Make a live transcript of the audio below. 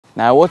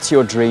Now, what's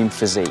your dream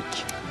physique?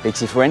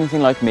 Because if you're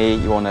anything like me,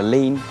 you want a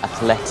lean,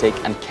 athletic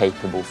and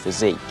capable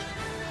physique.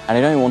 And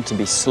you don't want to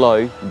be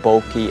slow,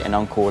 bulky and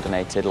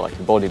uncoordinated like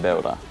a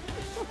bodybuilder.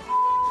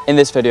 In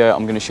this video,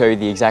 I'm going to show you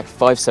the exact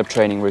 5-step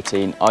training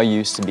routine I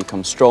use to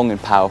become strong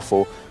and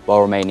powerful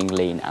while remaining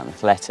lean and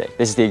athletic.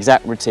 This is the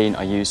exact routine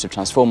I use to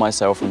transform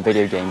myself from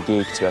video game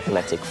geek to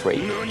athletic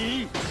freak.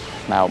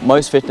 Now,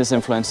 most fitness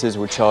influencers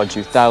will charge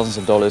you thousands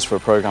of dollars for a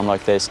program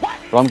like this,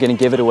 but I'm going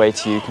to give it away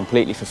to you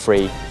completely for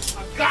free.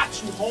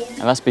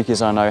 And that's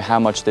because I know how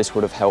much this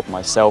would have helped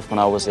myself when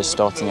I was just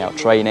starting out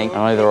training. And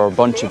I know there are a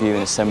bunch of you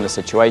in a similar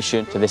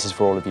situation, so this is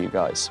for all of you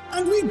guys.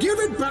 And we give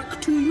it back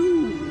to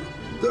you,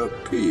 the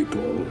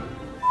people.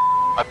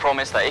 I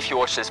promise that if you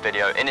watch this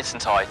video in its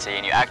entirety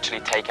and you actually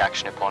take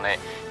action upon it,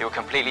 it will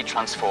completely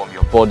transform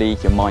your body,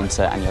 your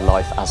mindset and your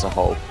life as a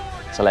whole.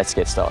 So let's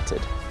get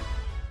started.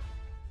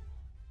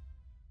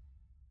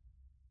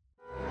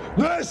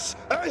 This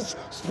is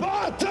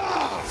Sparta!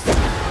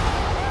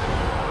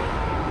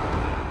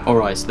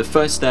 Alright, so the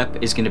first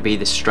step is going to be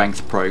the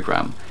strength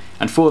program.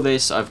 And for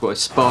this, I've got a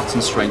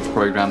Spartan strength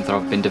program that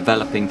I've been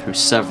developing through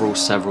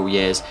several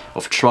years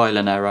of trial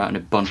and error and a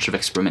bunch of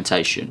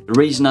experimentation. The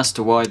reason as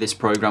to why this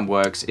program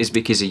works is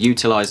because it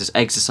utilizes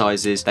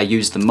exercises that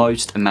use the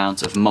most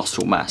amount of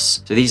muscle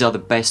mass. So these are the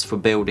best for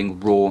building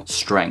raw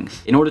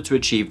strength. In order to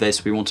achieve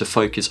this, we want to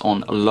focus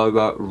on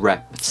lower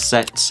rep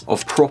sets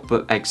of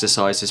proper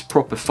exercises,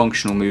 proper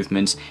functional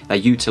movements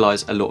that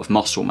utilize a lot of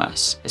muscle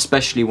mass,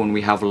 especially when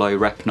we have low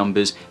rep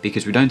numbers,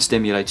 because we don't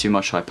stimulate too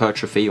much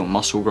hypertrophy or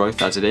muscle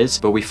growth as it is,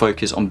 but we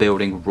focus on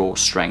building raw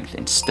strength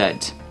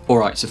instead.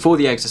 Alright, so for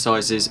the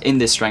exercises in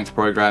this strength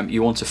program,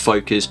 you want to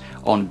focus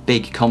on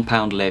big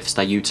compound lifts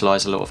that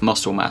utilize a lot of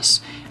muscle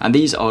mass. And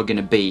these are going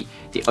to be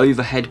the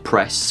overhead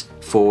press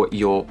for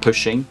your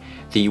pushing,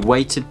 the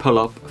weighted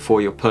pull-up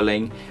for your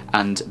pulling,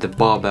 and the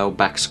barbell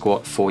back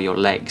squat for your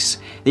legs.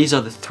 These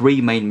are the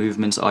 3 main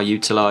movements I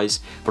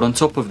utilize, but on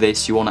top of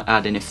this you want to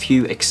add in a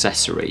few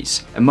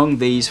accessories. Among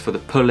these, for the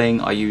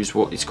pulling, I use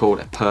what is called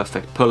a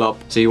perfect pull-up,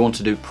 so you want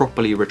to do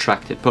properly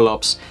retracted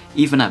pull-ups,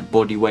 even at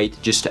body weight,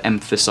 just to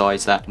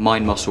emphasize that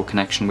mind muscle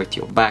connection with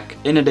your back.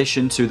 In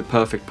addition to the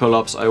perfect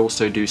pull-ups, I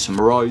also do some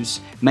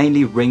rows,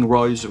 mainly ring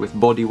rows with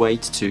body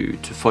weight to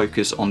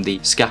focus on the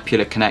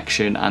scapular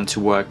connection and to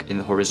work in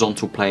the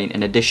horizontal plane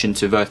in addition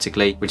to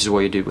vertically, which is what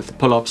you do with the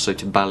pull-ups, so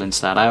to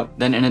balance that out.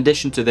 Then in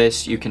addition to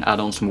this, you can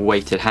add on some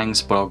weighted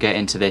hangs, but I'll get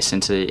into this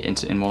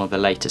in one of the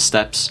later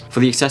steps.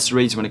 For the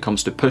accessories, when it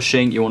comes to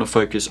pushing, you want to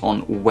focus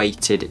on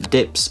weighted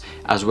dips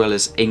as well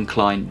as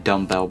incline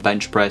dumbbell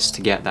bench press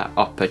to get that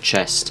upper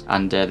chest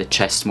and the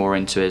chest more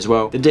into it as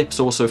well. The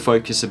dips also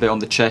focus a bit on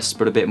the chest,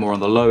 but a bit more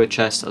on the lower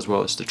chest as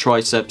well as the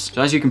triceps.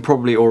 So as you can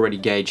probably already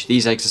gauge,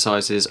 these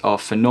exercises are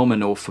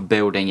phenomenal for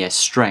building your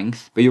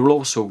strength, but you'll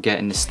also get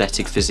an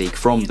aesthetic physique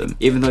from them.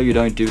 Even though you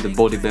don't do the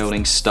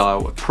bodybuilding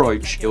style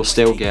approach, you'll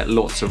still get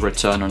lots of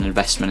return on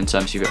investment in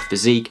terms of your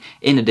physique,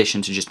 in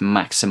addition to just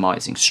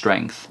maximizing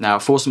strength. Now,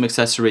 for some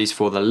accessories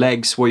for the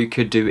legs, what you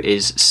could do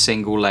is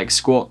single leg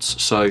squats,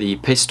 so the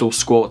pistol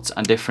squat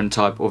and different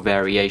type of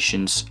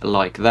variations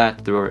like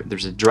that.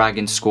 There's a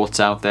dragon squat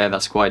out there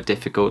that's quite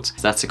difficult,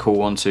 so that's a cool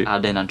one to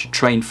add in and to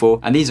train for.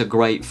 And these are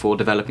great for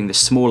developing the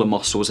smaller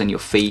muscles in your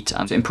feet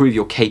and to improve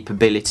your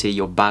capability,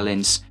 your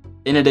balance.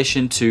 In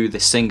addition to the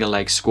single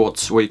leg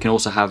squats, what you can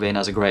also have in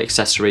as a great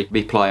accessory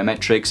be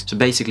plyometrics, so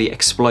basically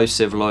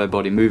explosive lower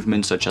body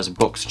movements such as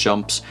box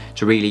jumps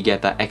to really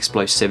get that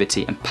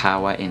explosivity and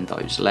power in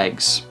those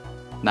legs.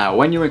 Now,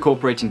 when you're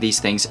incorporating these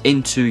things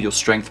into your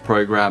strength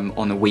program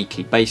on a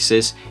weekly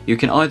basis, you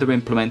can either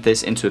implement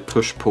this into a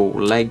push-pull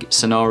leg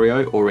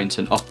scenario or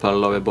into an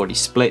upper-lower body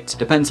split.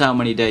 Depends how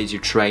many days you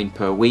train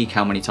per week,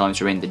 how many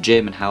times you're in the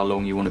gym and how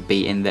long you want to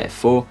be in there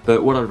for.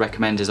 But what I'd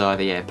recommend is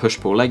either a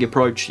push-pull leg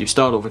approach. You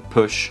start off with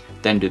push,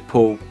 then do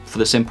pull, for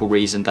the simple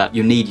reason that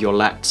you need your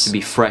lats to be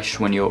fresh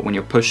when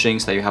you're pushing,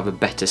 so that you have a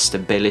better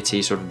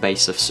stability, sort of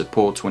base of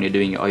support when you're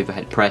doing your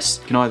overhead press.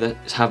 You can either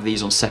have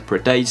these on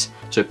separate days,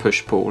 so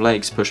push pull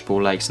legs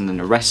and then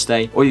a rest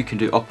day, or you can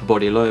do upper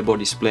body lower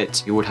body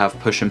split. You would have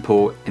push and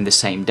pull in the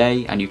same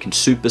day, and you can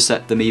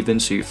superset them even,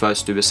 so you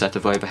first do a set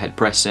of overhead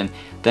pressing,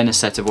 then a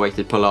set of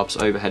weighted pull-ups,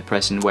 overhead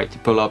pressing,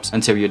 weighted pull-ups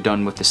until you're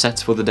done with the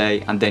sets for the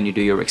day, and then you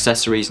do your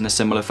accessories in a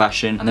similar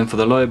fashion. And then for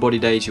the lower body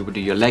days, you will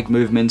do your leg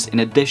movements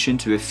in addition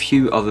to a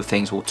few other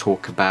things we'll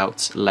talk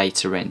about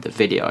later in the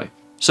video.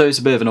 So it's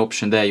a bit of an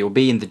option there. You'll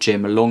be in the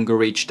gym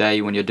longer each day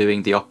when you're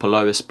doing the upper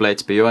lower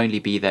split, but you'll only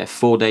be there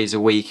 4 days a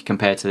week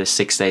compared to the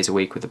 6 days a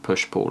week with the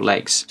push pull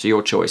legs. So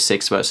your choice,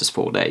 6 versus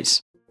 4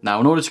 days. Now,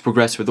 in order to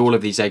progress with all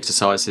of these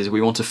exercises,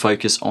 we want to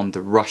focus on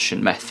the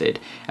Russian method.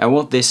 And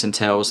what this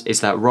entails is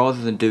that rather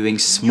than doing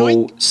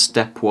small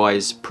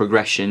stepwise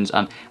progressions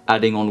and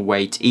adding on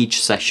weight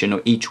each session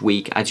or each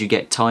week as you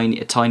get a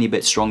tiny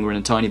bit stronger and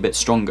a tiny bit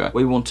stronger.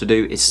 What you want to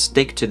do is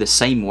stick to the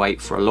same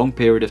weight for a long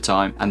period of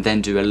time and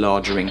then do a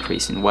larger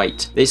increase in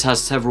weight. This has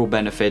several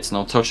benefits, and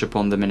I'll touch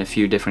upon them in a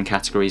few different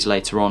categories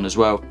later on as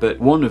well, but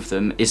one of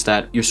them is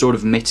that you sort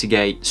of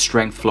mitigate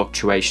strength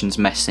fluctuations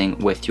messing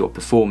with your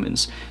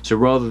performance. So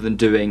rather than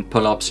doing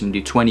pull-ups and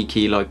do 20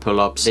 kilo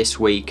pull-ups this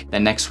week,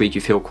 then next week you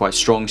feel quite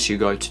strong, so you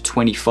go to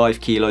 25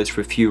 kilos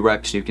for a few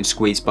reps, you can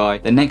squeeze by.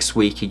 The next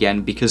week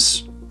again,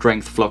 because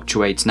strength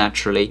fluctuates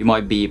naturally, you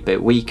might be a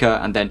bit weaker,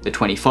 and then the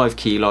 25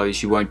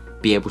 kilos you won't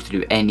be able to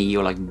do any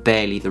or like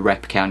barely the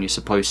rep count you're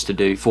supposed to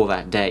do for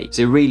that day.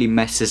 So it really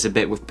messes a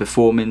bit with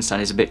performance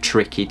and is a bit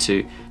tricky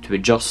to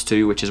adjust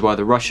to, which is why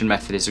the Russian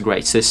method is a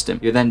great system.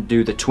 You then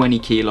do the 20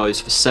 kilos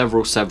for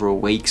several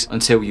weeks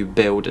until you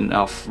build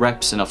enough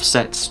reps, enough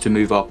sets to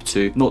move up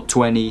to not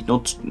 20,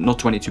 not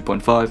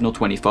 22.5, not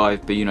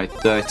 25, but you know,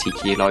 30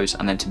 kilos,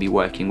 and then to be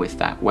working with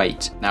that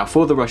weight. Now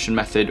for the Russian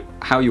method,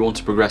 how you want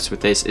to progress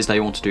with this is that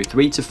you want to do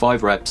 3 to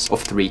 5 reps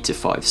of 3 to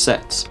 5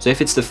 sets. So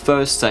if it's the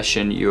first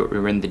session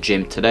you're in the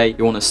gym today,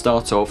 you want to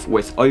start off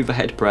with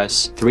overhead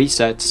press, 3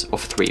 sets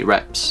of 3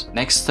 reps.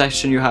 Next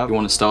session you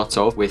want to start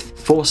off with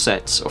 4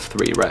 sets of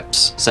 3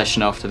 reps.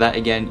 Session after that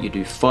again, you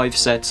do 5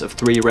 sets of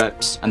 3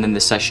 reps, and then the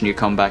session you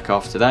come back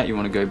after that, you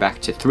want to go back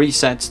to 3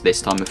 sets,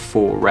 this time of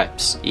 4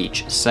 reps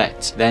each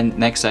set. Then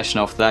next session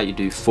after that, you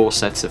do 4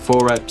 sets of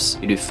 4 reps,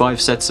 you do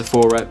 5 sets of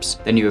 4 reps,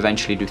 then you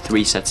eventually do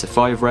 3 sets of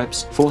 5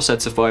 reps, 4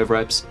 sets of 5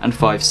 reps, and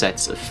 5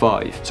 sets of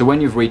 5. So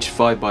when you've reached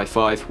 5 by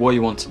 5, what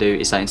you want to do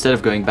is that instead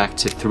of going back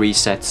to 3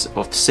 sets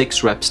of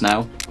 6 reps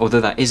now,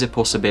 although that is a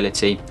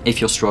possibility if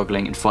you're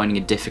struggling and finding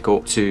it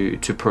difficult to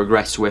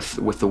progress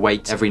with the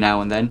weight every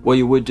now and then, what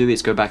you would do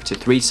is go back to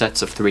 3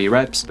 sets of 3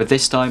 reps, but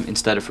this time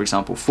instead of, for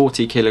example,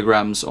 40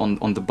 kilograms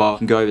on the bar, you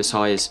can go as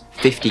high as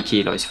 50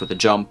 kilos for the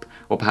jump,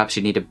 or perhaps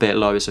you need a bit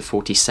lower, so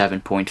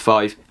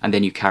 47.5, and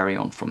then you carry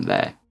on from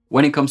there.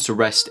 When it comes to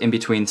rest in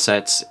between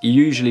sets, you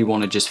usually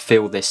want to just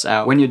fill this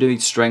out. When you're doing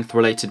strength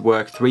related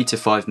work, 3 to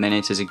 5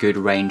 minutes is a good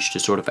range to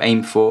sort of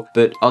aim for,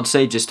 but I'd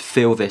say just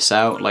fill this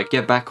out, like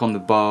get back on the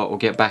bar or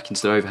get back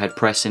into the overhead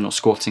pressing or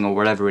squatting or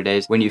whatever it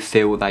is when you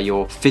feel that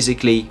you're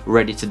physically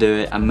ready to do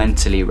it and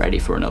mentally ready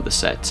for another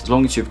set. As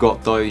long as you've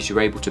got those,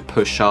 you're able to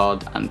push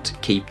hard and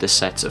keep the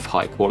sets of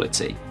high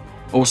quality.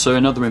 Also,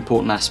 another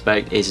important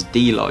aspect is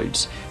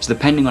deloads. So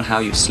depending on how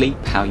you sleep,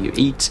 how you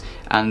eat,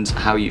 and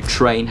how you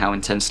train, how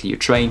intensely you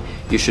train,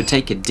 you should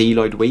take a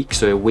deload week,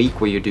 so a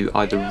week where you do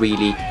either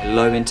really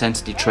low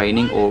intensity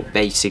training or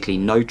basically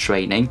no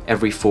training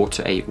every 4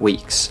 to 8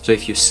 weeks. So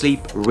if you sleep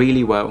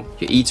really well,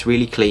 you eat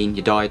really clean,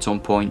 your diet's on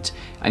point,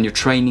 and your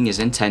training is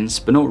intense,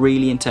 but not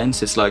really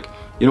intense, it's like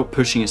you're not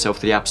pushing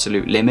yourself to the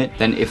absolute limit,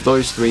 then if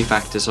those 3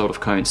 factors sort of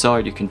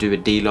coincide, you can do a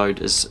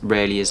deload as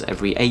rarely as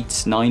every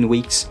 8-9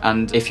 weeks.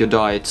 And if your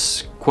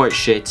diet's quite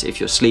shit, if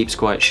your sleep's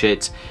quite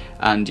shit,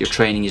 and your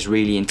training is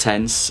really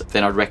intense,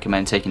 then I'd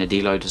recommend taking a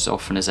deload as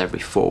often as every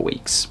 4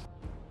 weeks.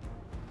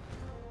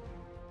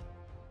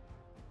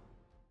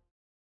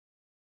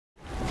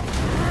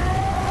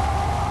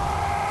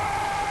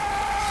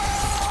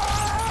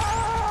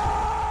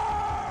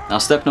 Now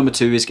step number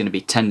 2 is going to be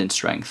tendon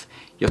strength.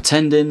 Your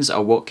tendons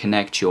are what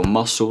connect your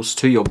muscles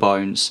to your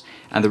bones,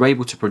 and they're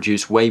able to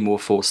produce way more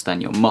force than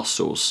your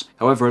muscles.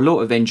 However, a lot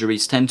of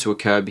injuries tend to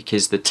occur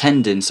because the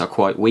tendons are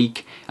quite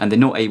weak and they're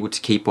not able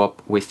to keep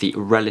up with the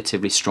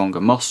relatively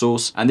stronger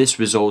muscles, and this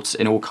results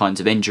in all kinds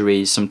of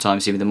injuries,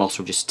 sometimes even the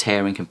muscle just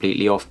tearing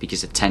completely off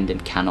because the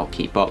tendon cannot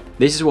keep up.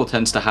 This is what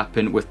tends to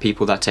happen with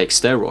people that take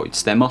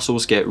steroids. Their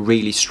muscles get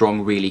really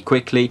strong really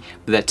quickly,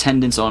 but their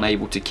tendons aren't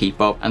able to keep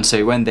up, and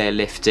so when they're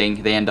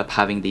lifting, they end up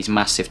having these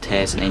massive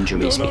tears and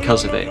injuries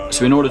because of it.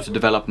 So in order to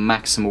develop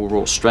maximal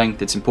raw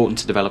strength, it's important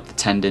to develop the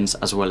tendons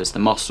as well as the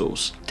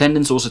muscles.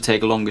 Tendons also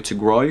take longer to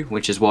grow,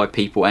 which is why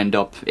people end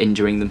up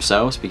injuring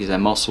themselves, because their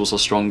muscles are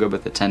stronger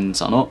but the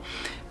tendons are not.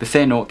 But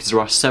fear not, because there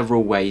are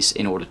several ways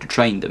in order to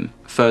train them.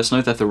 First,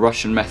 note that the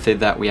Russian method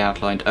that we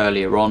outlined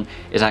earlier on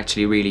is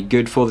actually really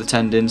good for the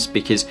tendons,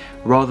 because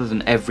rather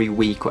than every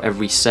week or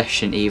every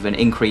session even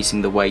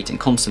increasing the weight and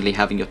constantly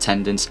having your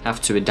tendons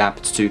have to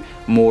adapt to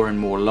more and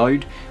more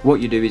load, what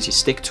you do is you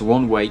stick to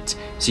one weight,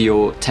 so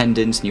your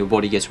tendons and your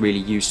body gets really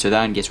used to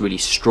that and gets really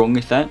strong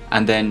with that,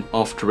 and then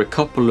after a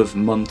couple of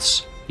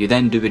months you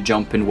then do a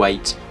jump in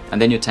weight,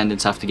 and then your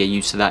tendons have to get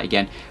used to that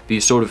again, but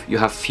you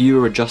have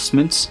fewer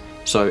adjustments.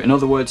 So in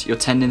other words, your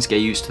tendons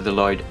get used to the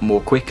load more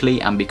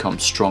quickly and become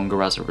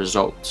stronger as a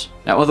result.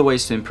 Now other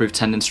ways to improve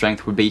tendon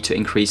strength would be to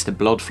increase the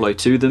blood flow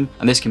to them,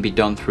 and this can be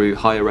done through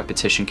higher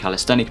repetition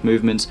calisthenic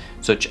movements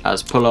such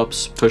as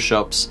pull-ups,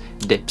 push-ups,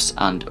 dips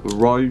and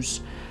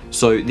rows.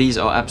 So these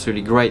are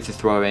absolutely great to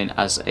throw in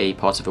as a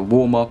part of a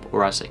warm-up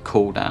or as a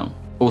cool-down.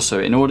 Also,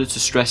 in order to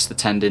stress the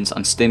tendons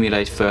and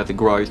stimulate further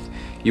growth,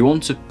 you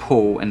want to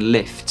pull and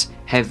lift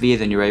heavier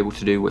than you're able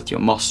to do with your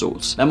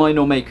muscles. That might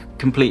not make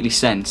completely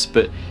sense,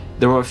 but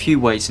There are a few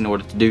ways in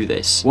order to do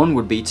this. One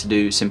would be to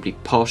do simply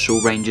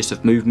partial ranges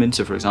of movement,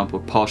 so for example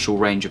partial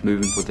range of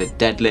movement with a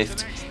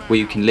deadlift, where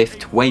you can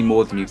lift way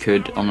more than you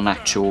could on an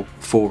actual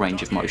full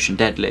range of motion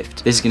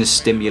deadlift. This is going to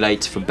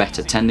stimulate for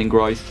better tendon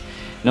growth.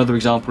 Another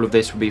example of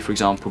this would be, for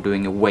example,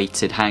 doing a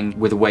weighted hang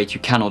with a weight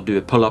you cannot do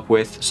a pull-up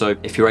with. So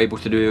if you're able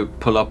to do a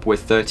pull-up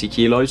with 30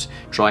 kilos,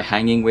 try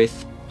hanging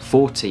with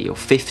 40 or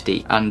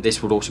 50, and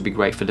this would also be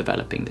great for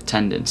developing the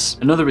tendons.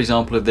 Another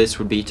example of this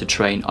would be to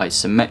train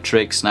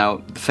isometrics.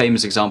 Now, the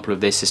famous example of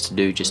this is to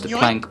do just a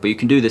plank, but you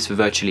can do this for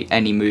virtually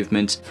any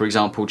movement. For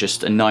example,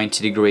 just a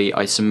 90-degree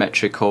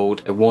isometric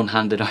hold, a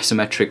one-handed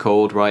isometric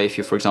hold, right? If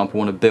you, for example,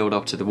 want to build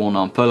up to the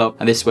one-arm pull-up,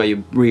 and this way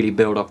you really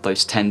build up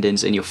those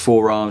tendons in your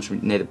forearms,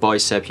 near the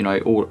bicep, you know,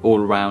 all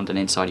around and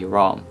inside your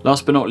arm.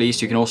 Last but not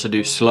least, you can also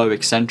do slow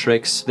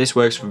eccentrics. This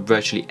works for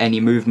virtually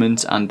any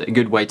movement, and a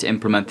good way to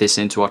implement this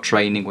into our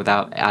training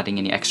without adding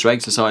any extra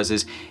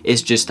exercises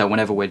is just that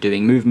whenever we're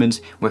doing movements,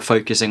 we're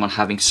focusing on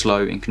having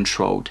slow and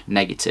controlled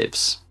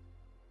negatives.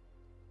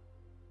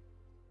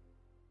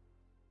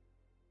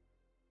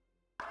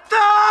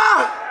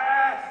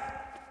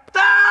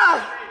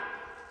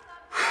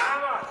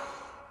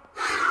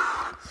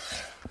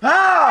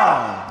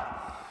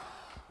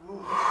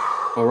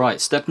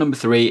 Alright, step number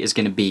 3 is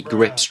going to be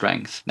grip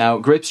strength. Now,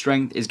 grip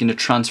strength is going to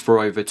transfer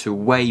over to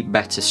way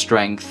better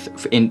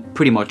strength in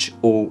pretty much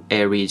all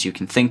areas you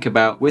can think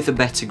about. With a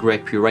better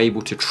grip, you're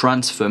able to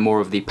transfer more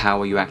of the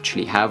power you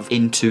actually have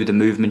into the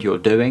movement you're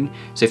doing.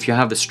 So if you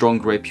have a strong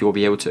grip, you'll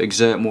be able to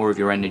exert more of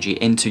your energy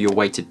into your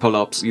weighted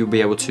pull-ups. You'll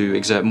be able to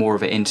exert more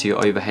of it into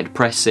your overhead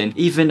pressing,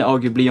 even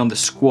arguably on the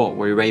squat,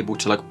 where you're able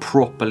to like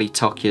properly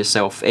tuck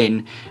yourself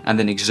in and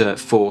then exert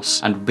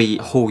force and be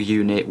a whole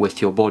unit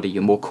with your body.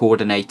 You're more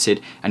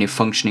coordinated and you're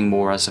functioning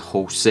more as a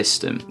whole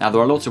system. Now,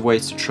 there are lots of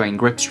ways to train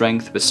grip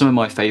strength, but some of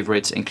my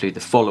favorites include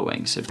the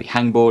following. So it'd be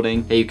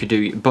hangboarding. Here you could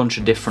do a bunch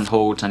of different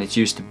holds, and it's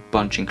used to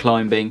bunch in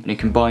climbing, and you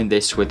combine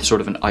this with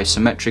sort of an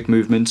isometric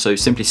movement, so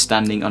simply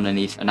standing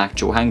underneath an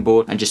actual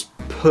hangboard and just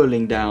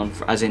pulling down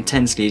for as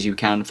intensely as you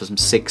can for some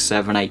 6,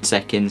 7, 8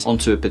 seconds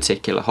onto a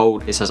particular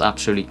hold. This has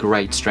absolutely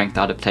great strength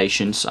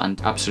adaptations and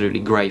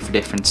absolutely great for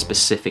different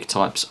specific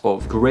types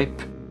of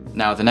grip.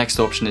 Now, the next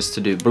option is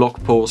to do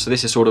block pull. So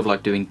this is sort of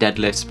like doing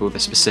deadlifts but with a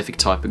specific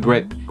type of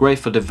grip. Great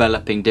for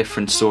developing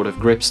different sort of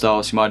grip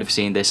styles. You might have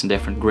seen this in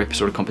different grip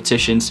sort of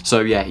competitions. So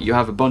yeah, you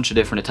have a bunch of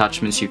different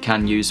attachments you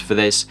can use for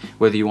this,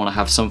 whether you want to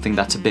have something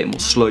that's a bit more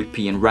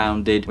slopey and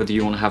rounded, whether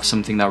you want to have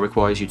something that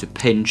requires you to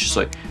pinch,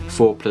 so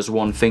 4 +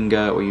 1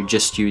 finger, or you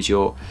just use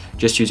your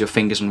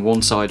fingers on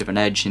one side of an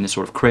edge in a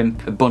sort of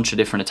crimp. A bunch of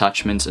different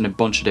attachments and a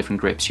bunch of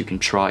different grips you can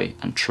try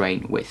and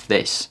train with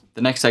this.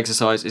 The next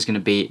exercise is going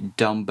to be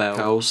dumbbell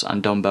curls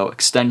and dumbbell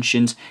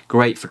extensions.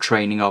 Great for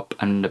training up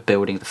and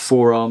building the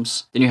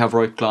forearms. Then you have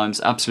rope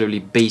climbs, absolutely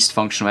beast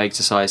functional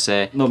exercise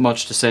here. Not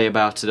much to say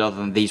about it other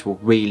than these will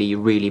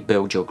really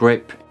build your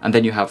grip. And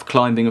then you have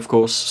climbing, of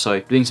course, so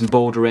doing some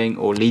bouldering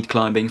or lead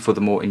climbing for the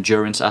more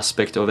endurance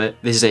aspect of it.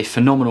 This is a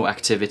phenomenal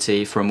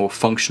activity for a more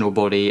functional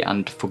body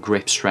and for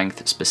grip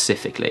strength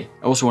specifically.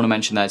 I also want to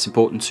mention that it's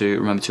important to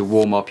remember to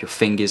warm up your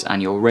fingers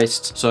and your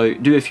wrists. So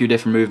do a few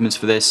different movements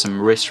for this,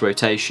 some wrist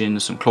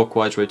rotations, some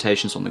clockwise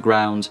rotations on the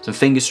ground, some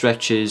finger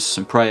stretches,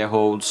 some prayer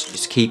holds.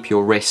 Just keep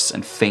your wrists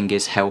and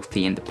fingers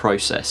healthy in the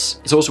process.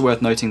 It's also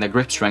worth noting that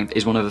grip strength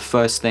is one of the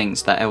first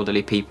things that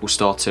elderly people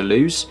start to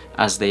lose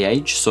as they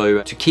age.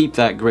 So to keep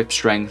that grip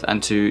strength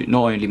and to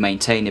not only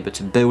maintain it but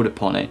to build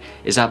upon it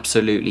is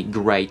absolutely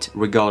great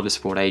regardless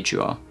of what age you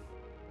are.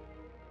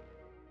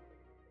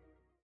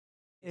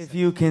 If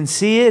you can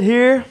see it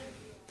here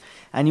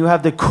and you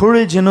have the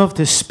courage enough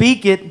to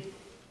speak it,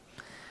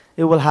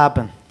 it will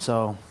happen.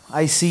 So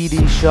I see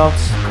these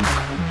shots,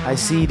 I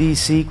see these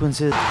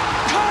sequences.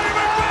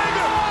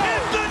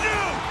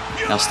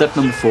 Now, step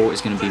number 4 is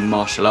going to be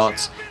martial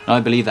arts, and I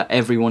believe that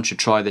everyone should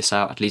try this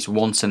out at least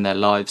once in their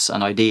lives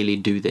and ideally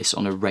do this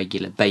on a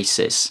regular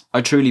basis.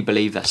 I truly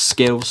believe that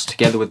skills,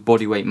 together with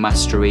bodyweight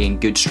mastery and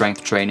good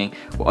strength training,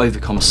 will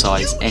overcome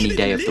size any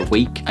day of the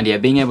week. And yeah,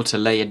 being able to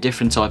layer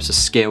different types of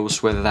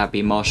skills, whether that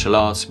be martial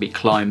arts, be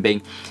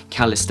climbing,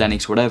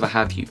 calisthenics, whatever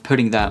have you,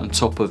 putting that on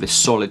top of a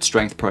solid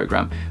strength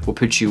program will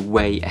put you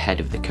way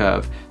ahead of the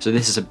curve. So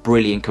this is a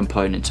brilliant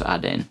component to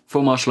add in.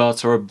 For martial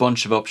arts, there are a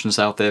bunch of options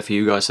out there for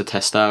you guys to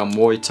test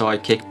out. Muay Thai,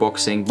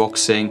 kickboxing,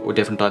 boxing, or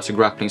different types of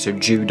grappling, so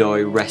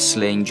judo,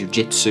 wrestling,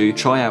 jiu-jitsu.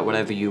 Try out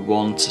whatever you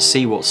want,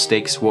 see what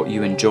sticks, what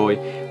you enjoy,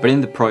 but in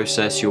the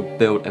process you'll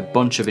build a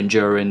bunch of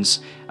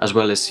endurance as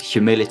well as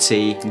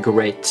humility,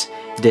 grit,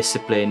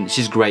 discipline. It's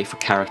just great for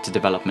character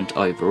development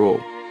overall.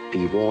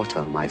 Be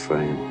water, my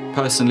friend.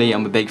 Personally,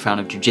 I'm a big fan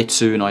of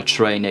jiu-jitsu and I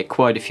train it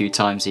quite a few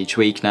times each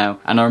week now.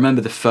 And I remember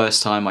the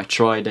first time I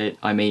tried it,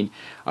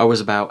 I was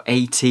about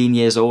 18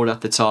 years old at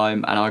the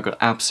time and I got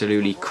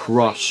absolutely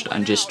crushed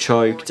and just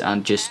choked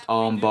and just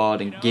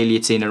armbarred and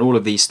guillotined and all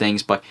of these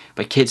things by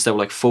kids that were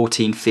like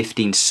 14,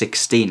 15,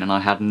 16, and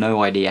I had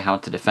no idea how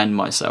to defend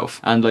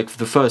myself. And like for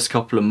the first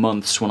couple of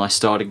months when I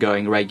started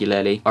going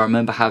regularly, I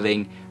remember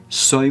having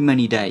so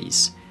many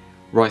days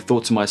where I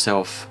thought to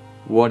myself,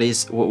 what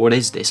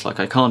is this? Like,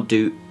 I can't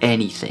do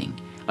anything.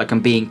 Like,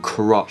 I'm being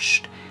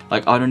crushed.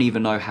 Like, I don't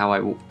even know how I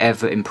will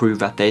ever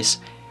improve at this,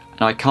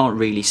 and I can't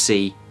really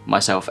see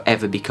myself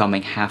ever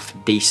becoming half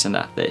decent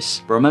at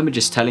this. But I remember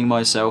just telling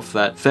myself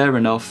that fair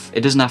enough,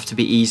 it doesn't have to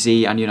be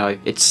easy, and you know,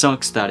 it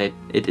sucks that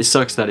it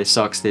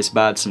sucks this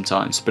bad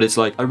sometimes, but it's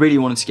like, I really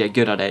wanted to get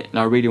good at it, and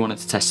I really wanted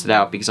to test it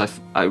out, because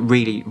I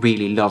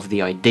really love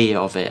the idea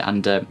of it,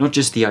 and not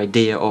just the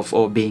idea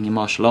of being a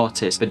martial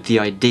artist, but the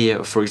idea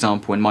of, for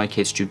example, in my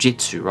case,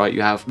 jiu-jitsu, right?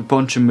 You have a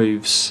bunch of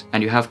moves,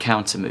 and you have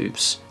counter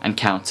moves, and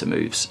counter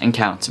moves, and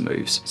counter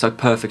moves. It's like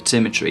perfect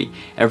symmetry.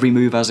 Every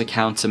move has a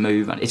counter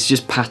move, and it's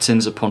just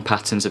patterns upon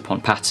patterns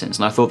upon patterns,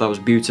 and I thought that was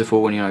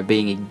beautiful. And you know,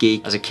 being a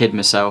geek as a kid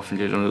myself, and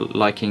you know,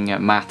 liking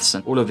maths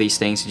and all of these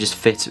things, it just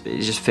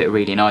fit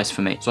really nice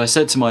for me. So I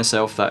said to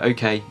myself that,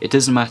 okay, it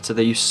doesn't matter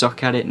that you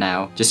suck at it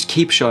now, just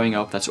keep showing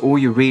up, that's all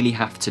you really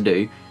have to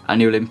do,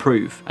 and you'll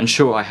improve. And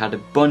sure, I had a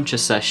bunch of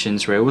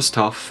sessions where it was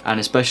tough, and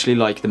especially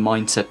like the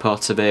mindset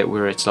part of it,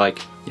 where it's like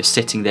you're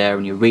sitting there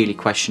and you're really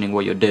questioning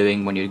what you're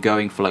doing when you're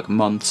going for like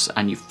months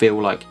and you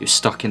feel like you're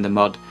stuck in the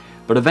mud.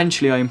 But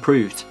eventually I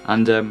improved,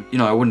 and you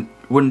know, I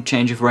wouldn't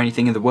change it for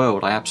anything in the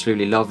world. I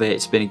absolutely love it.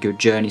 It's been a good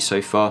journey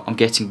so far. I'm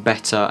getting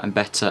better and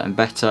better and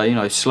better, you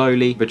know,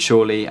 slowly but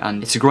surely,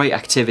 and it's a great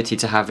activity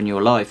to have in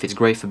your life. It's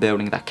great for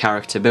building that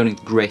character, building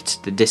the grit,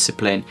 the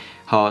discipline,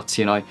 heart,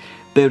 you know,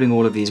 building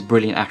all of these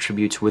brilliant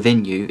attributes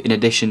within you, in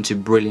addition to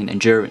brilliant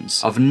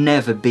endurance. I've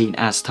never been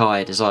as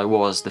tired as I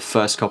was the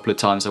first couple of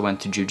times I went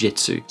to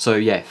jiu-jitsu. So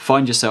yeah,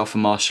 find yourself a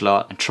martial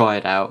art and try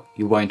it out.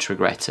 You won't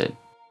regret it.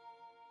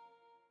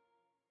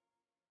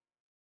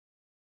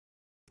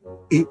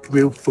 Eat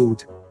real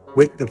food.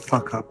 Wake the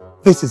fuck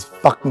up. This is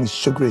fucking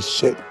sugary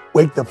shit.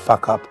 Wake the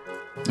fuck up.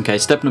 Okay,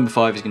 step number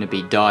 5 is going to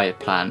be diet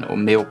plan or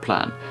meal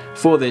plan.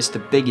 For this, the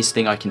biggest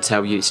thing I can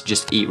tell you is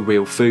just eat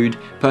real food.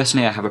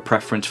 Personally, I have a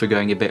preference for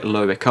going a bit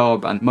lower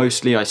carb, and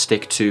mostly I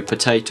stick to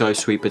potatoes,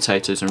 sweet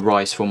potatoes and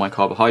rice for my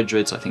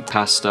carbohydrates. I think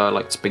pasta,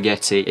 like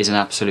spaghetti, is an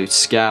absolute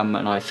scam,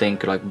 and I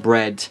think like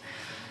bread,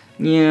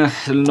 yeah,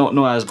 not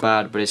as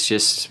bad, but it's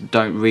just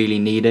don't really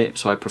need it.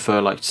 So I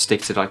prefer like to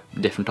stick to like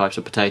different types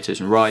of potatoes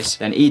and rice.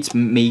 Then eat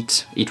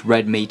meat, eat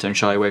red meat, don't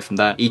shy away from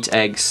that. Eat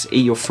eggs,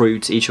 eat your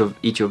fruits, eat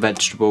your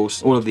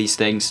vegetables, all of these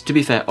things. To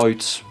be fair,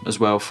 oats as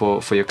well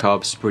for your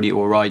carbs, pretty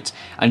alright.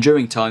 And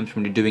during times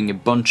when you're doing a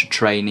bunch of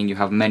training, you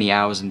have many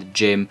hours in the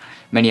gym,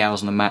 many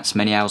hours on the mats,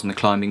 many hours on the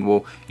climbing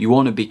wall, you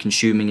want to be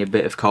consuming a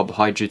bit of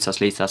carbohydrates. At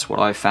least that's what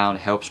I found.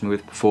 It helps me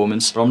with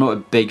performance. But I'm not a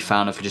big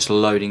fan of just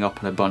loading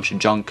up on a bunch of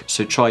junk,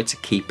 so try to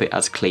keep it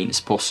as clean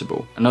as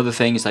possible. Another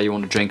thing is that you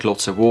want to drink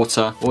lots of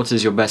water. Water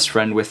is your best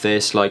friend with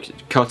this. Like,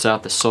 cut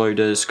out the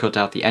sodas, cut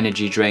out the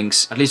energy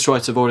drinks. At least try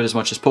to avoid it as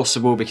much as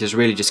possible, because it's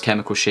really just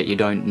chemical shit you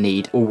don't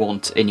need or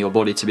want in your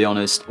body, to be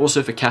honest.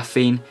 Also for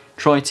caffeine,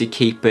 try to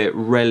keep it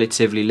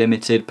relatively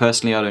limited.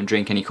 Personally, I don't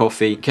drink any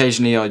coffee.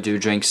 Occasionally I do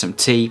drink some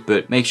tea,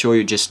 but make sure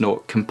you're just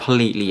not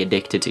completely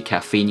addicted to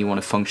caffeine. You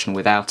want to function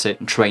without it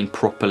and train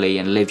properly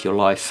and live your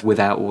life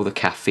without all the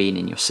caffeine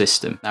in your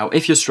system. Now,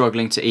 if you're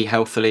struggling to eat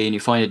healthily and you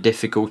find it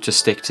difficult to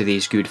stick to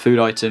these good food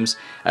items,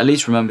 at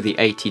least remember the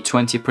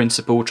 80-20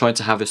 principle. Try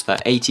to have it so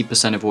that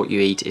 80% of what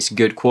you eat is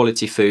good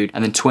quality food,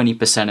 and then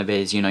 20% of it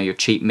is, you know, your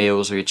cheat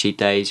meals or your cheat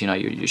days, you know,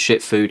 your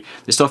shit food,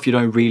 the stuff you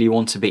don't really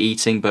want to be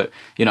eating, but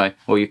you know,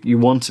 or you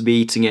want to be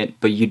eating it,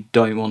 but you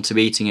don't want to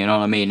be eating it, you know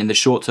what I mean? In the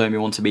short term,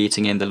 you want to be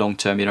eating it. In the long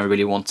term, you don't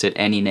really want it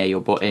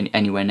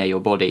anywhere near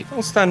your body.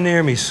 Don't stand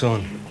near me,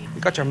 son.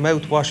 You got your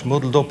mouthwash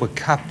muddled up with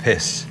cat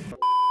piss.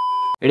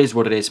 It is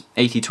what it is.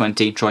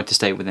 80-20, try to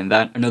stay within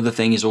that. Another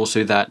thing is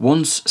also that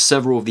once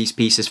several of these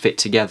pieces fit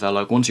together,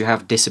 like once you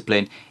have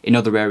discipline in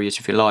other areas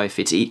of your life,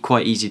 it's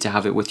quite easy to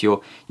have it with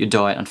your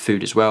diet and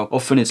food as well.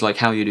 Often it's like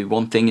how you do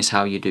one thing is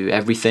how you do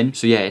everything.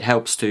 So yeah, it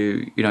helps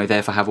to, you know,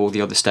 therefore have all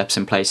the other steps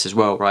in place as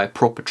well, right? A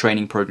proper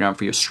training program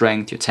for your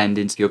strength, your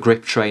tendons, your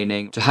grip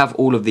training, to have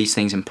all of these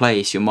things in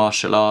place, your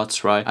martial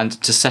arts, right? And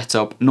to set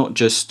up not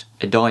just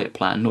a diet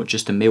plan, not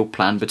just a meal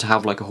plan, but to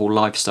have like a whole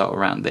lifestyle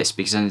around this,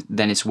 because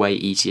then it's way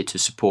easier to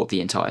support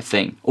the entire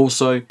thing.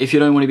 Also, if you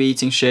don't want to be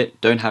eating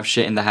shit, don't have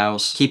shit in the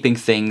house. Keeping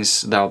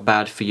things that are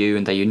bad for you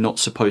and that you're not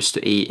supposed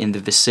to eat in the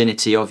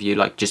vicinity of you,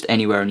 like just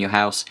anywhere in your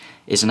house,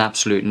 is an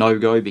absolute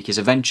no-go, because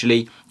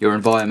eventually your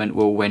environment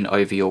will win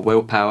over your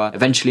willpower.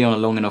 Eventually, on a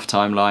long enough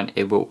timeline,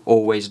 it will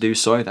always do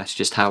so. That's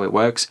just how it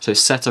works. So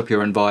set up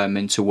your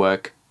environment to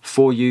work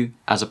for you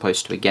as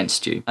opposed to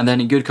against you. And then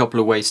a good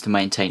couple of ways to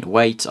maintain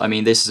weight. I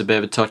mean, this is a bit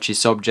of a touchy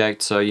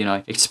subject, so you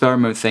know,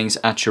 experiment with things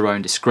at your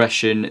own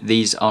discretion.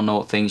 These are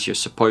not things you're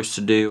supposed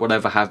to do,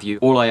 whatever have you.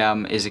 All I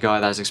am is a guy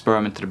that has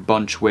experimented a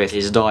bunch with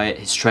his diet,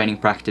 his training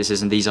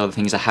practices, and these are the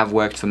things that have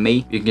worked for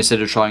me. You can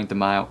consider trying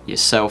them out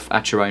yourself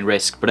at your own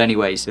risk. But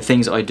anyways, the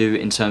things I do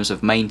in terms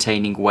of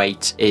maintaining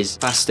weight is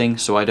fasting,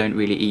 so I don't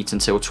really eat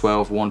until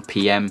 1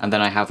 p.m. and then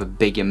I have a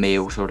bigger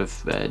meal, sort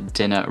of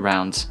dinner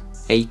around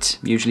 8,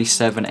 usually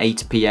 7,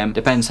 8 p.m.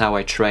 Depends how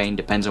I train,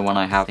 depends on when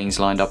I have things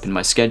lined up in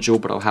my schedule,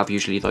 but I'll have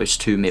usually those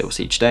 2 meals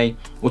each day.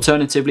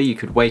 Alternatively, you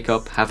could wake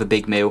up, have a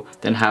big meal,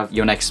 then have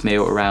your next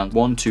meal around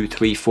 1, 2,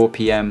 3, 4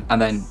 p.m.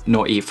 and then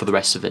not eat for the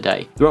rest of the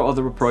day. There are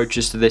other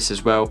approaches to this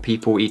as well,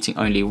 people eating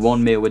only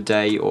 1 meal a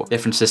day or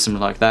different systems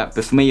like that,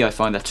 but for me I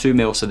find that 2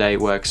 meals a day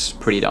works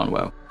pretty darn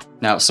well.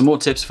 Now, some more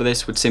tips for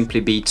this would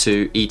simply be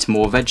to eat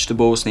more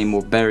vegetables, need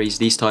more berries,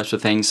 these types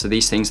of things. So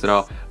these things that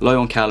are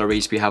low on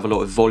calories, but you have a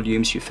lot of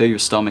volume, so you fill your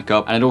stomach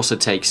up, and it also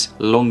takes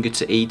longer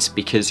to eat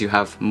because you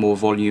have more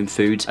volume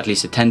food. At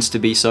least it tends to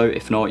be so.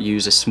 If not,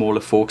 use a smaller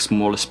fork,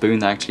 smaller spoon,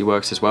 that actually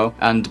works as well.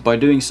 And by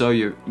doing so,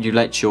 you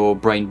let your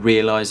brain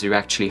realize you're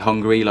actually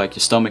hungry, like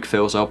your stomach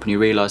fills up and you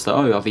realize that,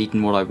 oh, I've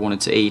eaten what I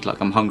wanted to eat,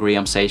 like I'm hungry,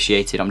 I'm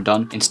satiated, I'm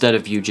done. Instead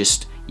of you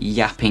just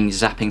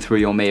zapping through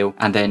your meal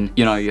and then,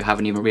 you know, you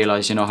haven't even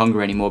realized you're not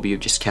hungry anymore, but you've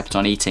just kept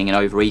on eating and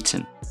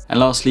overeaten. And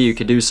lastly, you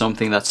could do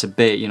something that's a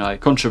bit, you know,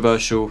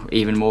 controversial,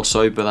 even more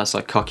so, but that's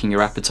like cocking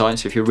your appetite.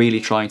 So if you're really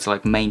trying to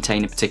like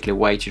maintain a particular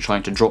weight, you're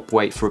trying to drop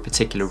weight for a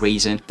particular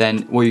reason,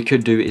 then what you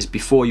could do is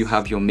before you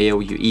have your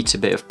meal, you eat a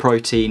bit of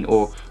protein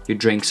or you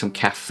drink some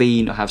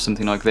caffeine or have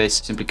something like this.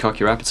 Simply cock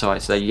your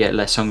appetite so that you get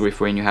less hungry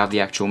for when you have the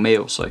actual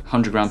meal. So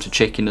 100 grams of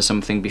chicken or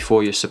something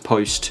before you're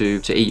supposed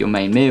to eat your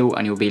main meal,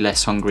 and you'll be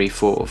less hungry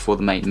for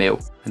the main meal.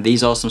 And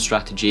these are some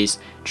strategies.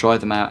 Try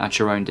them out at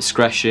your own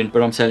discretion,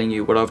 but I'm telling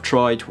you what I've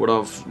tried, what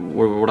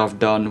I've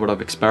done, what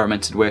I've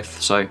experimented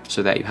with, so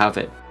there you have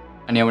it.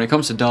 And yeah, when it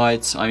comes to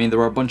diets, I mean, there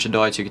are a bunch of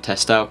diets you could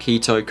test out: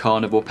 keto,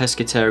 carnivore,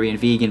 pescatarian,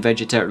 vegan,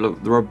 vegetarian.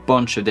 Look, there are a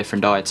bunch of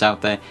different diets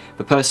out there,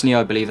 but personally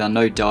I believe that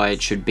no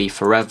diet should be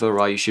forever,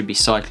 right? You should be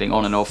cycling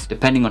on and off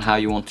depending on how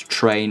you want to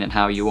train and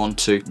how you want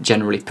to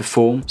generally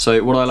perform.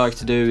 So what I like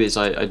to do is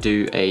I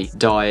do a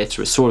diet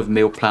or a sort of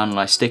meal plan, and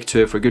I stick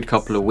to it for a good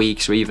couple of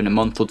weeks or even a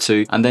month or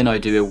two, and then I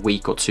do a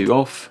week or two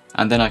off.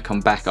 And then I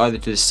come back either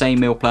to the same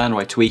meal plan or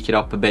I tweak it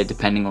up a bit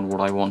depending on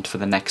what I want for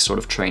the next sort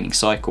of training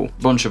cycle.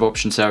 Bunch of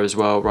options there as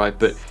well, right?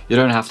 But you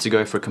don't have to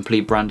go for a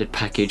complete branded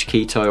package,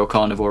 keto or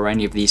carnivore or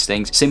any of these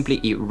things. Simply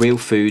eat real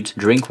food,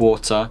 drink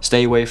water,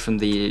 stay away from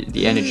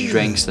the energy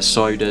drinks, the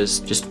sodas,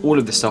 just all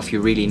of the stuff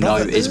you really know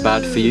is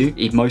bad for you.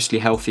 Eat mostly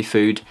healthy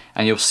food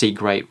and you'll see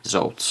great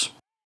results.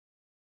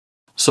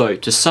 So,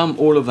 to sum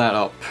all of that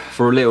up,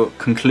 for a little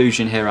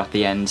conclusion here at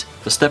the end,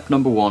 for step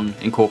number 1,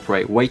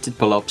 incorporate weighted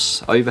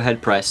pull-ups,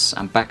 overhead press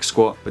and back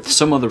squat with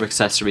some other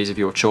accessories of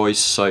your choice,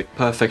 so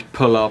perfect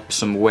pull-up,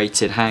 some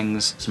weighted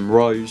hangs, some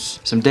rows,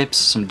 some dips,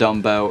 some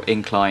dumbbell,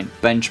 incline,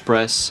 bench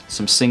press,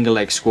 some single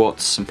leg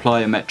squats, some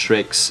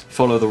plyometrics,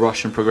 follow the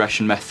Russian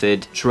progression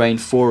method, train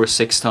 4 or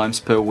 6 times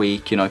per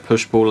week, you know,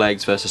 push-pull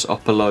legs versus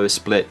upper-lower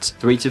split,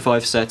 3 to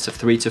 5 sets of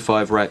 3 to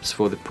 5 reps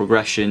for the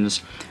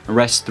progressions,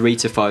 rest 3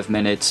 to 5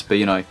 minutes, but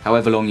you know,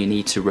 however long you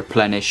need to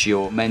replenish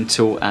your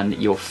mental and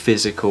your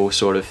physical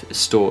sort of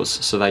stores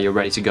so that you're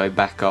ready to go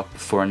back up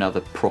for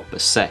another proper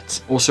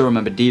set. Also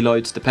remember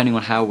deloads. Depending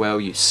on how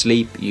well you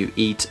sleep, you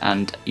eat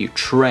and you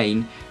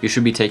train, you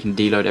should be taking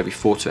deload every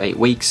 4 to 8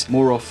 weeks.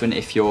 More often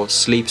if your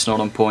sleep's not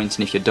on point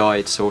and if your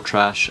diet's all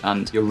trash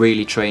and you're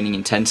really training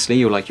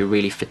intensely or like you're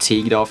really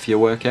fatigued after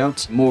your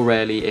workouts. More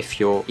rarely if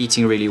you're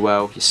eating really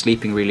well, you're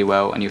sleeping really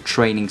well and your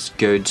training's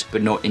good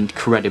but not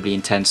incredibly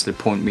intense to the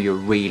point where you're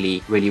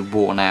really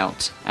worn out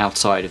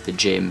outside of the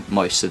gym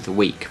most of the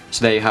week.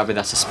 So there you have it,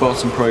 that's a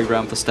Spartan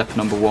program for step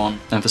number 1.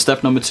 And for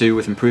step number 2,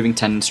 with improving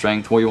tendon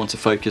strength, what you want to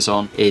focus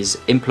on is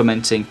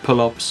implementing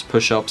pull-ups,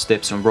 push-ups,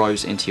 dips and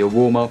rows into your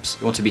warm-ups.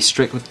 You want to be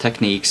strict with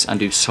techniques and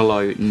do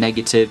slow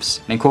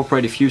negatives, and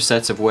incorporate a few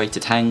sets of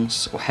weighted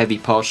hangs or heavy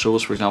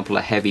partials, for example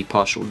a heavy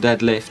partial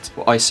deadlift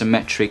or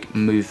isometric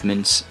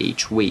movements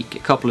each week. A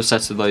couple of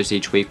sets of those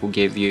each week will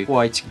give you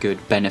quite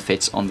good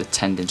benefits on the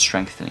tendon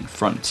strengthening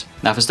front.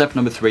 Now for step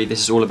number 3, this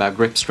is all about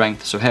grip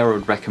strength, so here I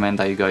would recommend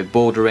that you go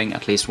bouldering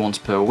at least once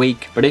per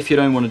week, but if you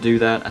don't want to do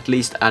that, at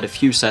least add a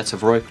few sets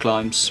of rope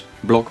climbs,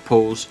 block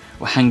pulls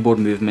or hangboard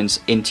movements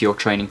into your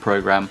training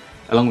program,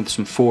 along with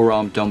some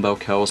forearm dumbbell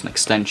curls and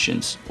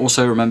extensions.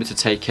 Also remember to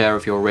take care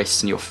of your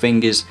wrists and your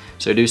fingers,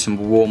 so do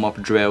some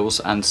warm-up drills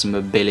and some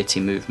mobility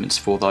movements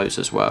for those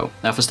as well.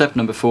 Now for step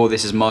number 4,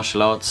 this is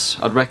martial arts.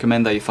 I'd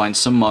recommend that you find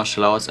some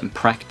martial arts and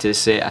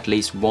practice it at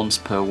least once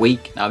per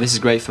week. Now this is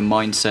great for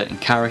mindset and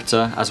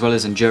character, as well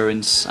as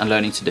endurance and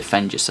learning to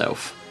defend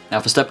yourself. Now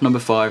for step number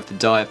 5, the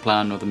diet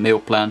plan or the meal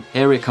plan,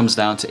 here it comes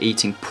down to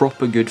eating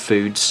proper good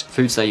foods,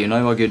 foods that you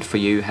know are good for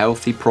you,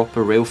 healthy,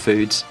 proper, real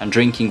foods, and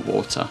drinking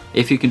water.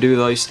 If you can do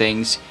those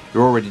things,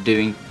 you're already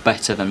doing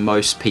better than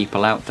most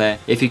people out there.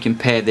 If you can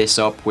pair this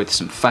up with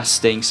some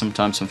fasting,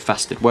 sometimes some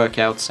fasted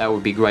workouts, that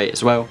would be great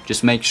as well.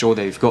 Just make sure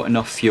that you've got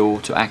enough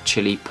fuel to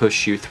actually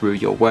push you through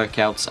your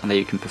workouts and that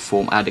you can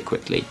perform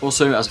adequately.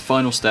 Also, as a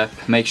final step,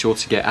 make sure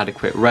to get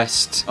adequate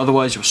rest,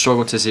 otherwise you'll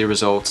struggle to see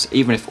results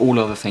even if all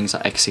other things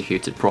are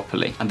executed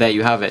properly. And there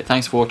you have it.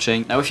 Thanks for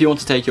watching. Now if you want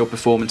to take your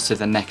performance to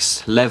the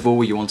next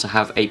level, you want to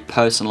have a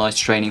personalized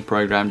training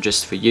program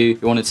just for you,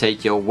 you want to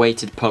take your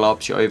weighted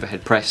pull-ups, your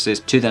overhead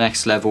presses to the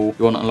next level, level,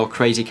 you want to unlock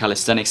crazy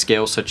calisthenic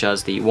skills such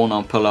as the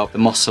one-arm pull-up, the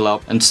muscle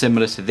up, and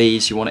similar to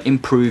these, you want to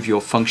improve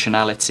your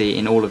functionality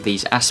in all of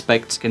these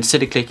aspects,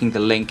 consider clicking the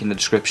link in the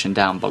description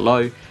down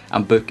below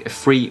and book a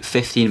free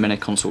 15-minute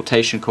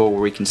consultation call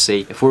where we can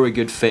see if we're a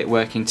good fit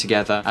working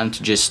together, and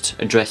to just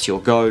address your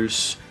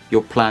goals,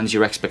 your plans,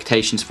 your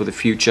expectations for the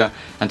future,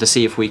 and to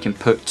see if we can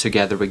put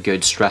together a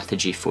good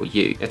strategy for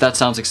you. If that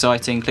sounds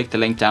exciting, click the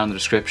link down in the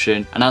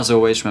description, and as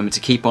always, remember to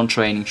keep on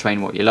training,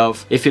 train what you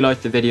love. If you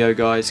liked the video,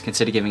 guys,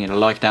 consider giving it a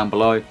like down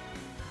below.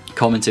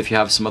 Comment if you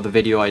have some other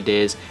video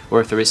ideas,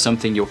 or if there is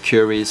something you're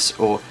curious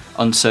or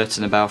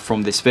uncertain about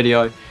from this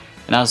video,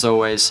 and as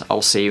always,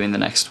 I'll see you in the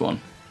next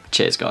one.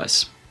 Cheers,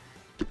 guys.